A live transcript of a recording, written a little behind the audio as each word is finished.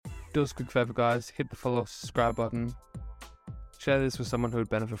Do us a quick favor, guys. Hit the follow, subscribe button. Share this with someone who would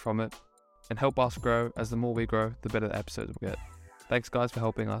benefit from it. And help us grow, as the more we grow, the better the episodes will get. Thanks, guys, for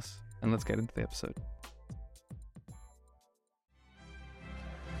helping us. And let's get into the episode.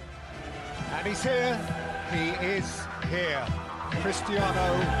 And he's here. He is here. Cristiano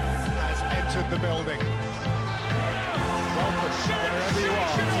has entered the building. Welcome, wherever you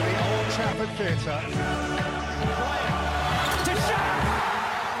are, to the Old Trafford Theatre.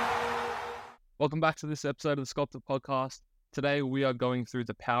 Welcome back to this episode of the Sculptor Podcast. Today we are going through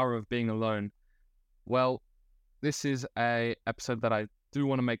the power of being alone. Well, this is a episode that I do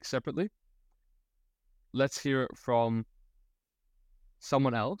want to make separately. Let's hear it from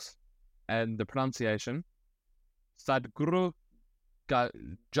someone else and the pronunciation. Sadhguru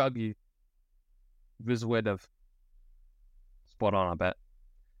Jagi Vizwedov. Spot on, I bet.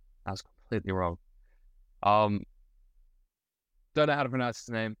 I was completely wrong. Don't know how to pronounce his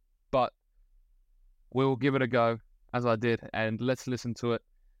name, but we'll give it a go, as I did, and let's listen to it.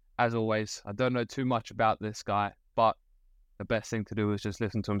 As always, I don't know too much about this guy, but the best thing to do is just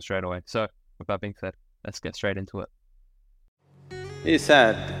listen to him straight away. So, with that being said, let's get straight into it. He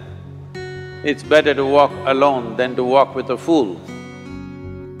said, "It's better to walk alone than to walk with a fool."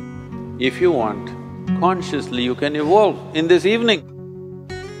 If you want, consciously you can evolve in this evening.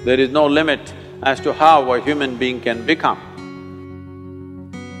 There is no limit as to how a human being can become.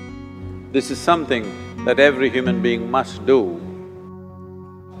 This is something that every human being must do.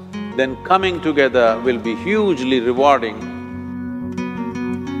 Then coming together will be hugely rewarding.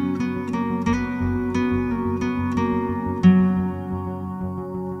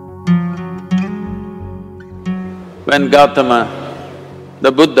 When Gautama,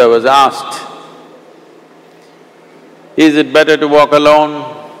 the Buddha, was asked, is it better to walk alone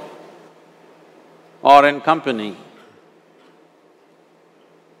or in company?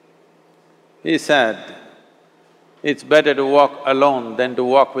 He said, it's better to walk alone than to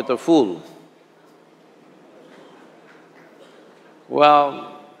walk with a fool.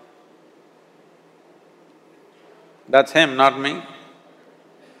 Well, that's him, not me.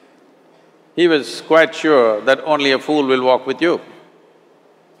 He was quite sure that only a fool will walk with you.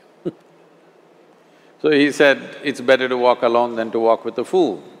 So he said, it's better to walk alone than to walk with a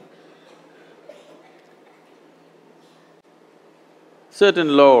fool.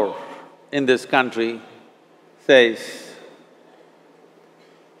 Certain lore in this country says,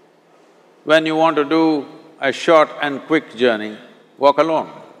 when you want to do a short and quick journey, walk alone.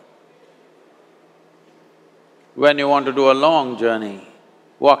 When you want to do a long journey,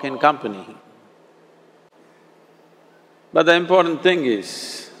 walk in company. But the important thing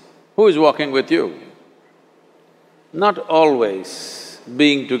is, who is walking with you? Not always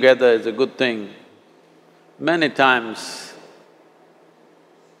being together is a good thing. Many times,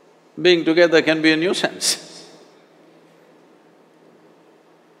 being together can be a nuisance.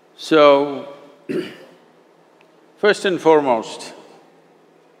 So, first and foremost,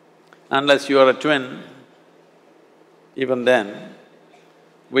 unless you are a twin, even then,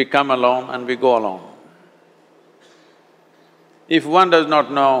 we come alone and we go alone. If one does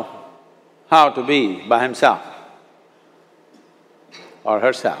not know how to be by himself or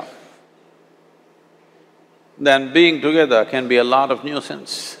herself, then being together can be a lot of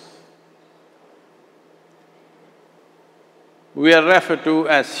nuisance. We are referred to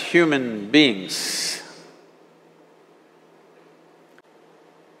as human beings.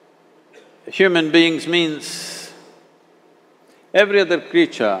 Human beings means every other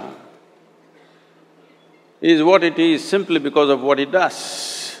creature is what it is simply because of what it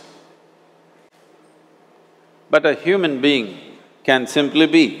does. But a human being can simply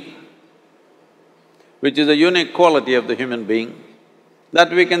be, which is a unique quality of the human being,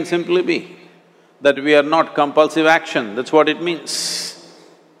 that we can simply be, that we are not compulsive action, that's what it means.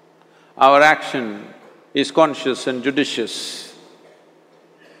 Our action is conscious and judicious.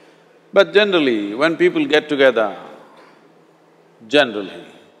 But generally, when people get together, generally,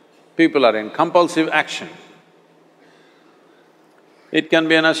 people are in compulsive action. It can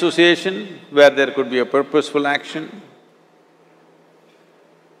be an association where there could be a purposeful action,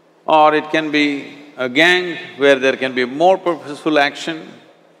 or it can be a gang where there can be more purposeful action,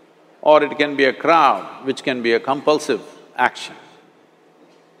 or it can be a crowd which can be a compulsive action.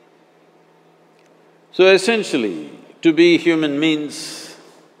 So essentially, to be human means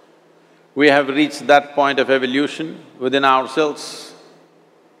we have reached that point of evolution within ourselves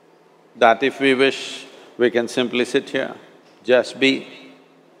that if we wish, we can simply sit here, just be.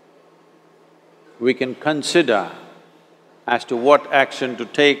 We can consider as to what action to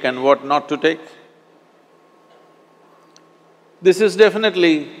take and what not to take. This is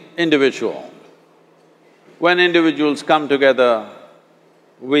definitely individual. When individuals come together,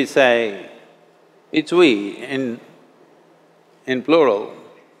 we say, it's we in plural,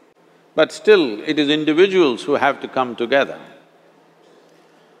 but still it is individuals who have to come together.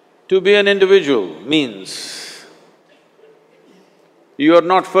 To be an individual means you are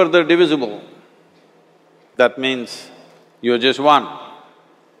not further divisible. That means you're just one.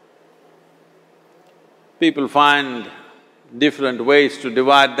 People find different ways to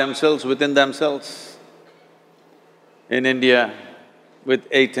divide themselves within themselves. In India, with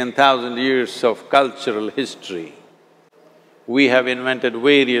 10,000 years of cultural history, we have invented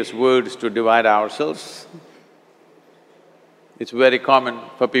various words to divide ourselves. It's very common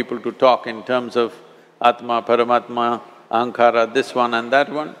for people to talk in terms of Atma, Paramatma, Ahankara, this one and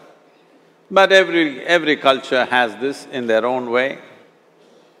that one. But every culture has this in their own way.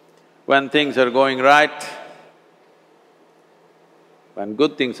 When things are going right, when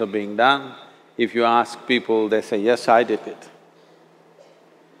good things are being done, if you ask people, they say, yes, I did it.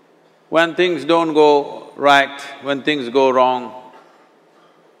 When things don't go right, when things go wrong,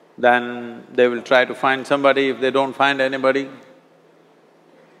 then they will try to find somebody. If they don't find anybody,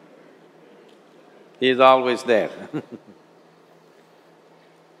 he is always there.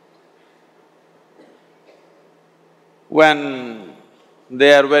 When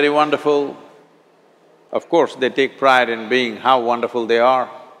they are very wonderful, of course they take pride in being how wonderful they are.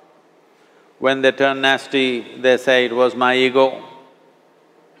 When they turn nasty, they say, it was my ego.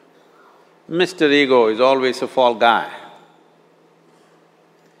 Mr. Ego is always a fall guy.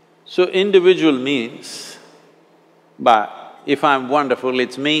 So individual means, but if I'm wonderful,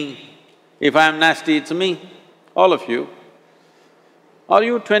 it's me. If I'm nasty, it's me, all of you. Are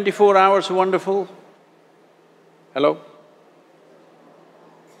you 24 hours wonderful? Hello?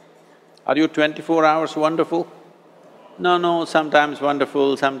 Are you 24 hours wonderful? No, sometimes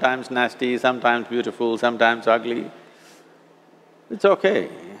wonderful, sometimes nasty, sometimes beautiful, sometimes ugly. It's okay.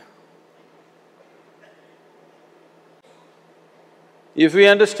 If we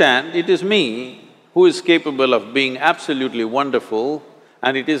understand it is me who is capable of being absolutely wonderful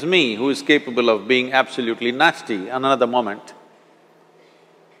and it is me who is capable of being absolutely nasty another moment,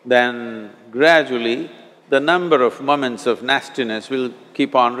 then gradually the number of moments of nastiness will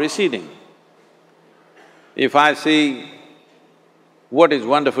keep on receding. If I see what is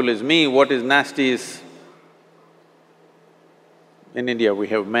wonderful is me, what is nasty is… In India we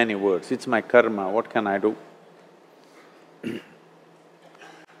have many words, it's my karma, what can I do?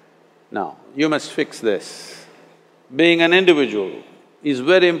 Now, you must fix this. Being an individual is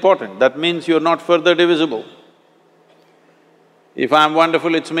very important, that means you're not further divisible. If I'm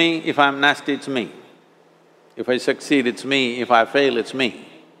wonderful, it's me, if I'm nasty, it's me. If I succeed, it's me, if I fail, it's me.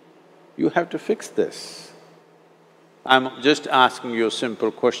 You have to fix this. I'm just asking you a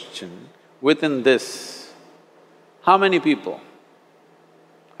simple question. Within this, how many people?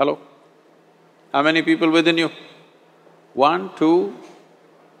 Hello? How many people within you? 1, 2,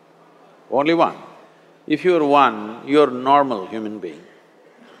 only one. If you're one, you're a normal human being.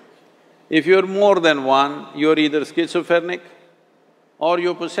 If you're more than one, you're either schizophrenic or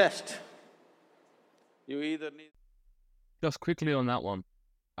you're possessed. You either need… Just quickly on that one,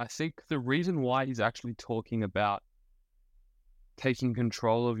 I think the reason why he's actually talking about taking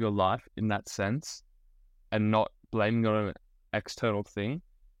control of your life in that sense and not blaming it on an external thing.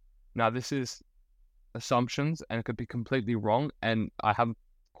 Now, this is assumptions and it could be completely wrong, and I have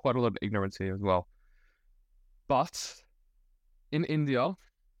quite a lot of ignorance here as well. But in India,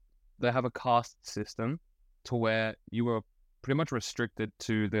 they have a caste system to where you are pretty much restricted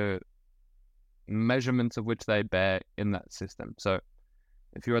to the measurements of which they bear in that system. So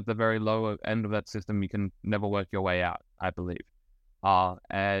if you're at the very lower end of that system, you can never work your way out, I believe.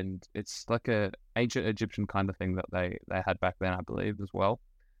 And it's like a ancient Egyptian kind of thing that they had back then, I believe, as well.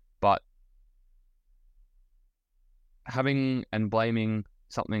 But having and blaming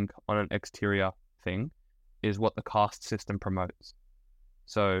something on an exterior thing is what the caste system promotes.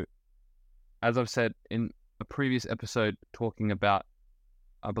 So, as I've said in a previous episode talking about,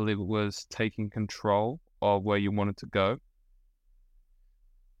 I believe it was taking control of where you wanted to go,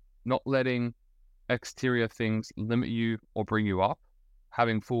 not letting exterior things limit you or bring you up,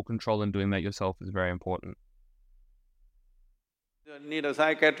 having full control and doing that yourself is very important. You need a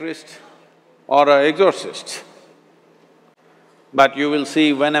psychiatrist or an exorcist. But you will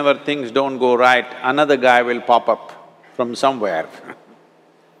see whenever things don't go right, another guy will pop up from somewhere.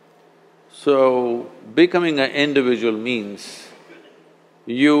 So, becoming an individual means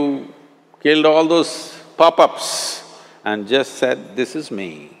you killed all those pop-ups and just said, this is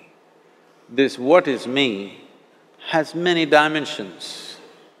me. This what is me has many dimensions.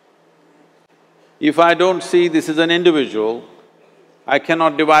 If I don't see this as an individual, I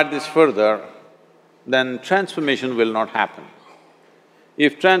cannot divide this further, then transformation will not happen.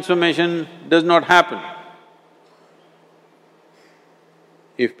 If transformation does not happen,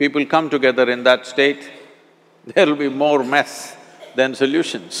 if people come together in that state, there will be more mess than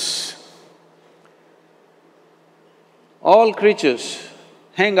solutions. All creatures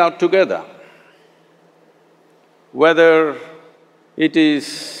hang out together. Whether it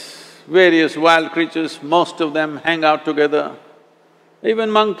is various wild creatures, most of them hang out together.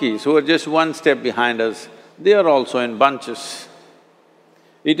 Even monkeys, who are just one step behind us, they are also in bunches.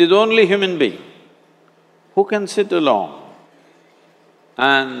 It is only human being who can sit alone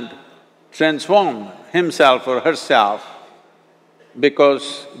and transform himself or herself,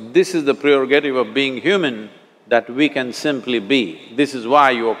 because this is the prerogative of being human, that we can simply be. This is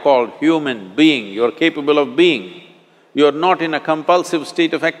why you are called human being, you are capable of being. You are not in a compulsive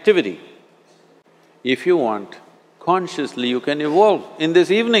state of activity. If you want, consciously you can evolve. In this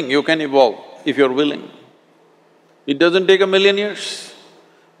evening you can evolve, if you're willing. It doesn't take 1,000,000 years,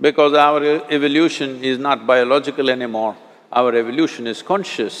 because our evolution is not biological anymore, our evolution is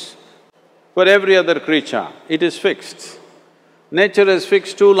conscious. For every other creature, it is fixed. Nature has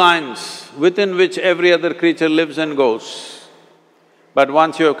fixed 2 lines within which every other creature lives and goes. But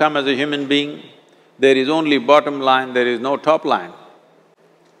once you have come as a human being, there is only bottom line, there is no top line.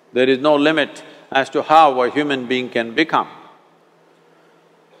 There is no limit as to how a human being can become.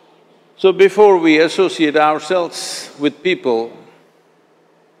 So before we associate ourselves with people,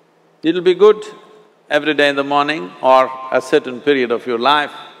 it'll be good every day in the morning or a certain period of your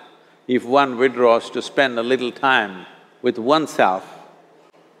life, if one withdraws to spend a little time with oneself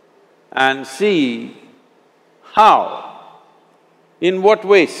and see how, in what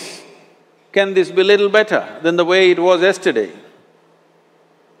ways can this be little better than the way it was yesterday,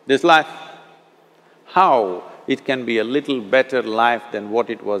 this life? How it can be a little better life than what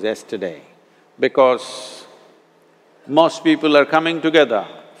it was yesterday, because most people are coming together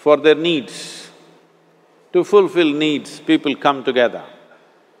for their needs. To fulfill needs, people come together.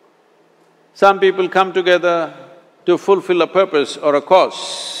 Some people come together to fulfill a purpose or a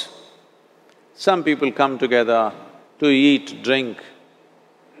cause. Some people come together to eat, drink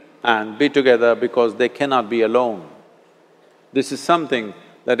and be together because they cannot be alone. This is something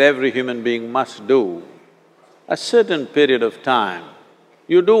that every human being must do. A certain period of time,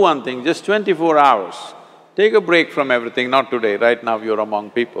 you do one thing, just 24 hours, take a break from everything, not today, right now you're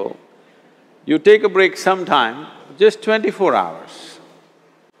among people. You take a break sometime, just 24 hours.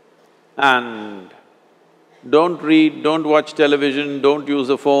 And don't read, don't watch television, don't use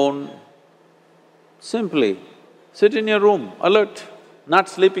a phone. Simply sit in your room, alert, not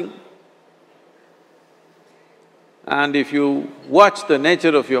sleeping. And if you watch the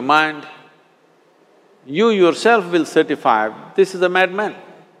nature of your mind, you yourself will certify, this is a madman.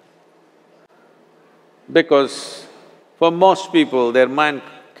 Because for most people, their mind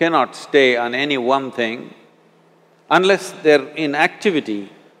cannot stay on any one thing. Unless they're in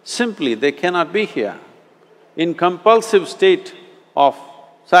activity, simply they cannot be here. In compulsive state of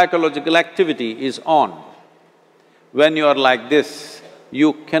psychological activity is on. When you are like this,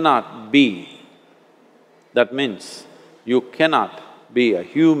 you cannot be. That means you cannot be a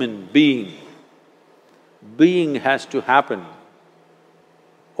human being. Being has to happen.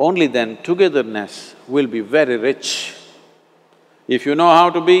 Only then togetherness will be very rich. If you know how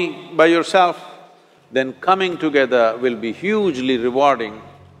to be by yourself, then coming together will be hugely rewarding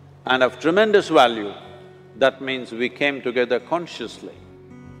and of tremendous value. That means we came together consciously.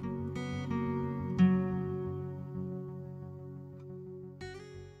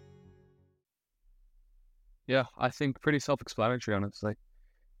 Yeah, I think pretty self-explanatory, honestly.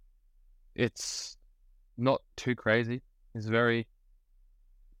 It's not too crazy, it's very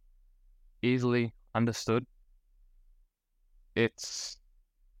easily understood. It's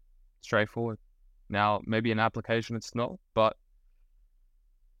straightforward. Now, maybe in application it's not, but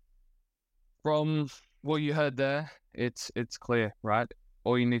from what you heard there, it's clear, right?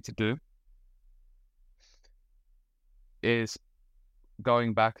 All you need to do is,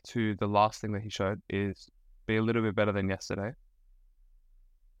 going back to the last thing that he showed, is be a little bit better than yesterday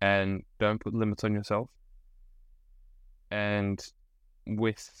and don't put limits on yourself. And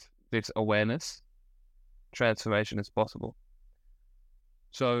with this awareness, transformation is possible.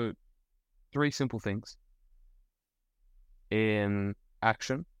 So, 3 simple things in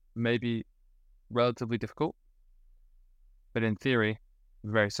action, maybe relatively difficult, but in theory,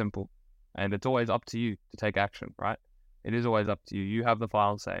 very simple. And it's always up to you to take action, right? It is always up to you. You have the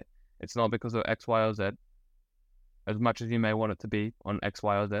final say. It's not because of X, Y, or Z, as much as you may want it to be on X,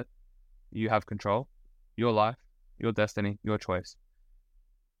 Y, or Z. you have control. Your life, your destiny, your choice.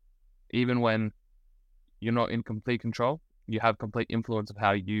 Even when you're not in complete control, you have complete influence of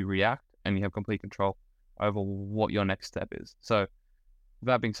how you react, and you have complete control over what your next step is. So, with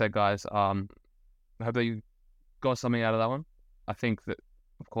that being said, guys, I hope that you got something out of that one. I think that,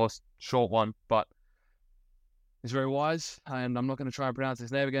 of course, short one, but it's very wise, and I'm not going to try and pronounce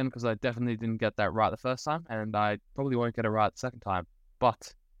his name again because I definitely didn't get that right the first time, and I probably won't get it right the second time.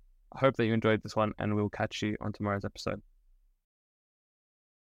 But I hope that you enjoyed this one, and we'll catch you on tomorrow's episode.